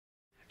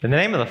In the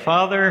name of the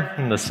Father,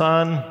 and the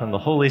Son, and the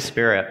Holy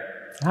Spirit.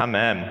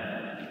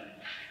 Amen.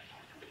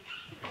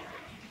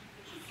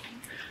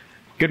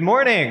 Good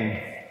morning.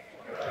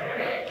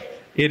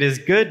 It is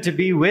good to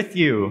be with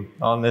you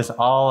on this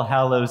All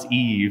Hallows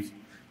Eve,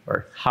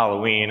 or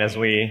Halloween as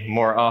we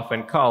more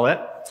often call it.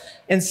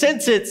 And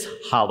since it's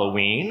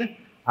Halloween,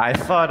 I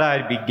thought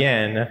I'd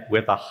begin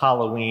with a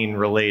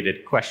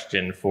Halloween-related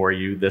question for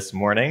you this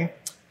morning.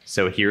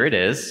 So here it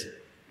is.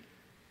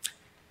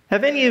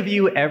 Have any of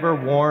you ever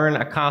worn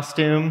a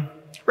costume?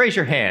 Raise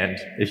your hand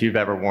if you've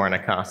ever worn a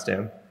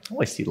costume.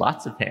 Oh, I see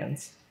lots of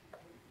hands.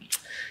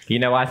 You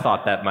know, I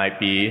thought that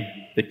might be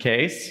the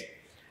case.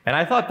 And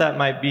I thought that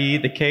might be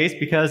the case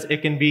because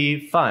it can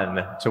be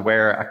fun to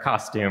wear a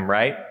costume,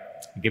 right?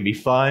 It can be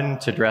fun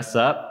to dress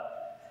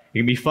up. It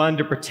can be fun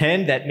to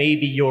pretend that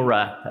maybe you're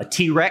a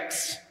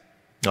T-Rex,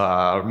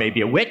 or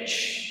maybe a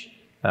witch,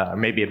 or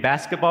maybe a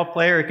basketball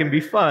player. It can be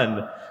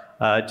fun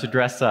to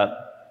dress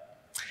up.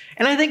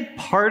 And I think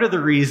part of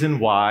the reason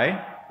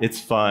why it's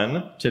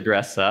fun to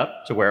dress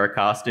up, to wear a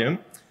costume,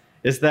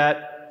 is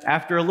that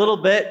after a little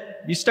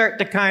bit, you start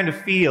to kind of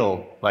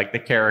feel like the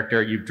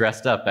character you've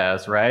dressed up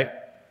as, right?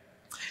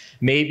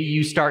 Maybe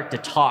you start to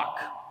talk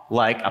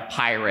like a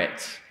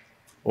pirate,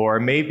 or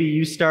maybe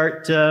you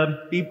start to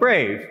be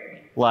brave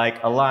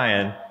like a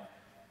lion,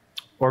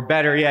 or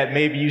better yet,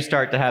 maybe you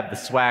start to have the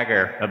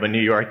swagger of a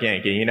New York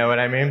Yankee. You know what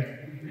I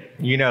mean?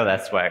 You know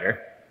that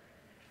swagger.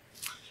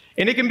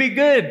 And it can be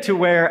good to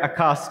wear a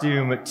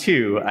costume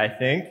too, I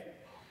think,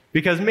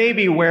 because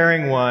maybe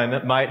wearing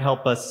one might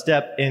help us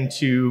step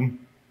into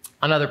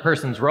another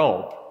person's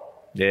role.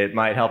 It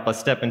might help us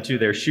step into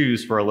their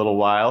shoes for a little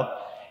while,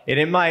 and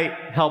it might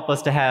help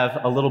us to have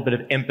a little bit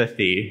of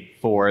empathy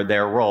for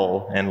their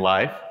role in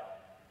life.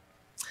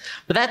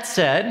 But that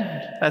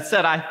said,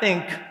 I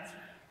think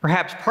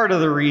perhaps part of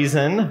the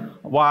reason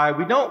why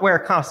we don't wear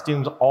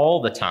costumes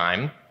all the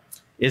time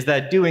is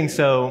that doing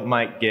so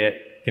might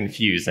get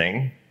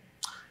confusing.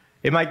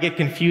 It might get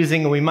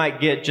confusing, and we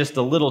might get just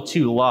a little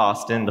too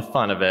lost in the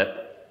fun of it,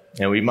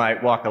 and we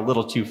might walk a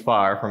little too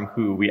far from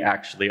who we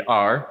actually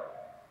are.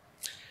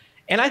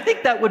 And I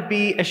think that would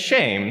be a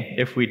shame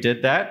if we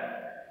did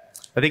that.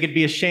 I think it'd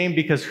be a shame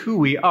because who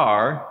we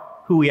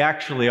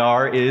actually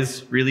are,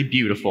 is really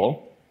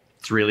beautiful.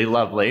 It's really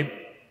lovely.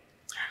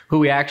 Who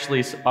we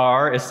actually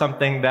are is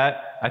something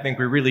that I think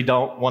we really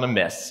don't want to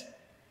miss.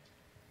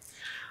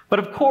 But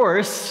of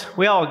course,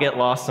 we all get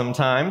lost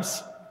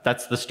sometimes.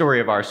 That's the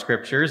story of our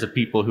scriptures, of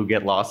people who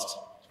get lost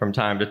from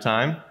time to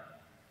time.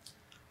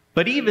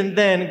 But even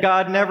then,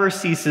 God never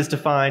ceases to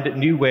find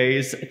new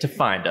ways to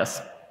find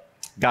us.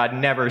 God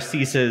never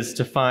ceases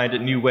to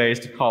find new ways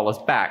to call us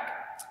back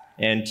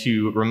and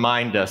to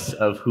remind us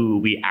of who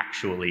we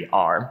actually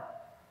are.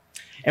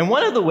 And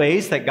one of the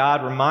ways that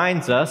God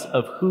reminds us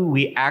of who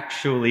we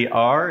actually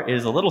are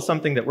is a little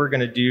something that we're going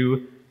to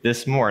do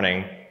this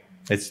morning.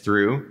 It's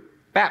through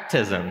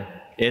baptism.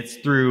 It's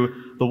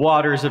through the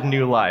waters of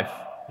new life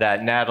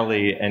that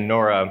Natalie and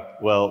Nora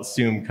will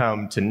soon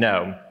come to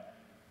know.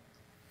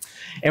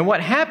 And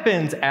what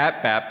happens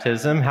at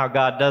baptism, how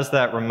God does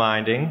that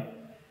reminding,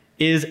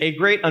 is a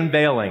great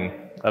unveiling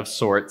of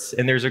sorts,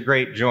 and there's a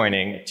great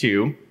joining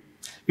too.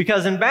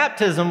 Because in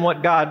baptism,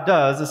 what God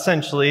does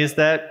essentially is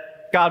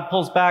that God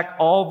pulls back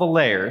all the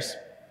layers,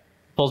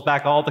 pulls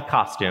back all the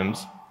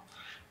costumes,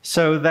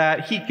 so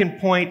that he can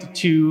point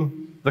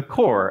to the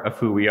core of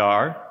who we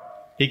are.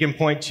 He can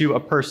point to a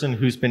person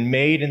who's been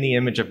made in the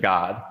image of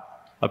God,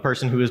 a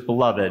person who is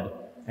beloved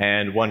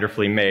and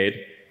wonderfully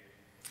made.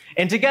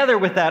 And together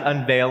with that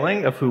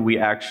unveiling of who we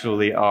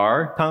actually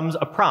are comes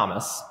a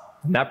promise.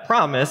 And that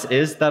promise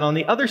is that on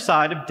the other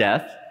side of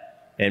death,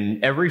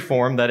 in every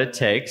form that it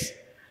takes,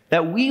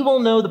 that we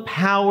will know the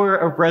power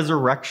of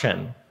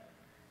resurrection,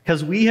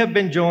 because we have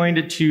been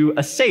joined to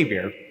a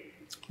Savior,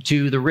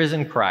 to the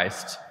risen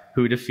Christ,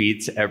 who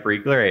defeats every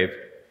grave.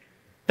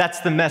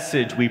 That's the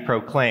message we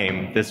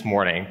proclaim this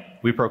morning.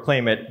 We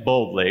proclaim it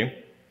boldly.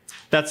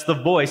 That's the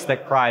voice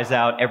that cries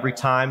out every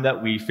time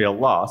that we feel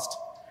lost.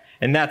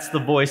 And that's the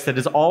voice that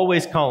is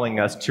always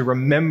calling us to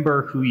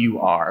remember who you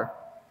are,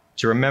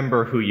 to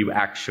remember who you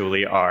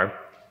actually are.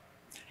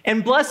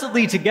 And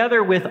blessedly,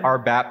 together with our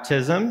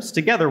baptisms,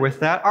 together with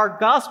that, our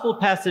gospel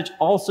passage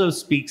also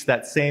speaks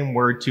that same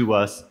word to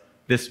us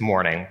this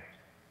morning.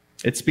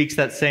 It speaks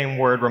that same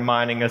word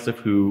reminding us of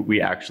who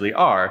we actually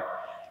are.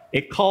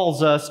 It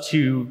calls us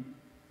to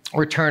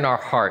return our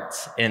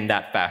hearts in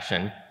that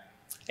fashion.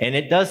 And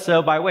it does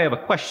so by way of a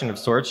question of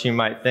sorts, you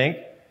might think.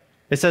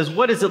 It says,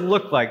 what does it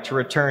look like to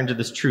return to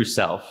this true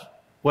self?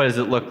 What does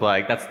it look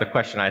like? That's the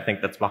question I think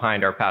that's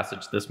behind our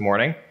passage this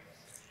morning.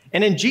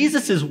 And in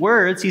Jesus'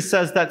 words, he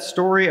says that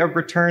story of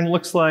return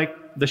looks like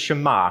the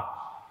Shema.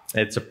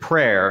 It's a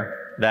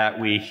prayer that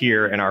we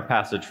hear in our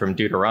passage from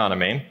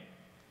Deuteronomy.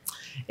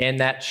 And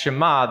that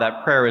Shema,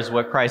 that prayer, is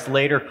what Christ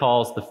later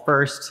calls the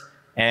first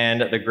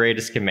and the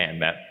greatest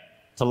commandment,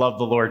 to love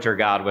the Lord your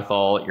God with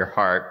all your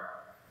heart.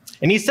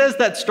 And he says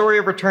that story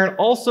of return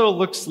also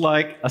looks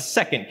like a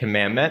second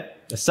commandment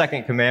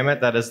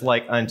that is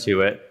like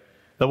unto it,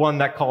 the one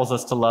that calls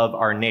us to love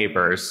our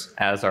neighbors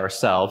as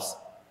ourselves.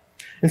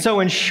 And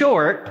so in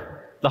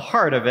short, the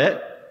heart of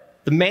it,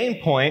 the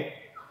main point,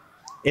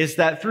 is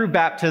that through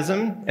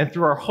baptism and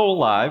through our whole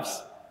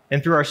lives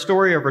and through our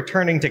story of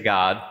returning to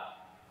God,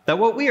 that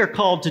what we are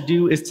called to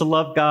do is to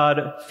love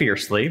God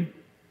fiercely.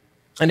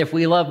 And if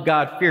we love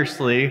God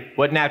fiercely,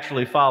 what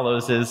naturally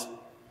follows is,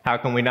 how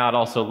can we not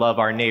also love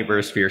our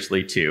neighbors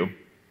fiercely too?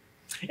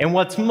 And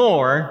what's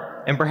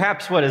more, and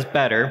perhaps what is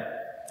better,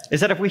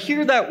 is that if we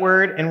hear that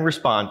word and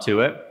respond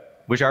to it,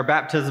 which our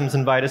baptisms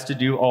invite us to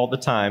do all the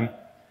time,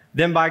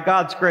 then by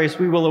God's grace,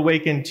 we will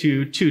awaken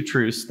to two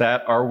truths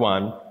that are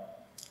one.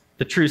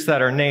 The truths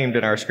that are named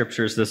in our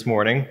scriptures this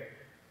morning,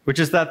 which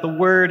is that the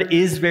word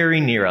is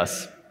very near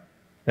us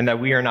and that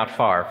we are not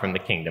far from the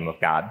kingdom of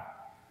God.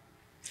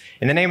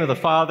 In the name of the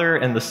Father,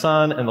 and the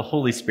Son, and the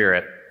Holy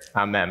Spirit,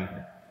 amen.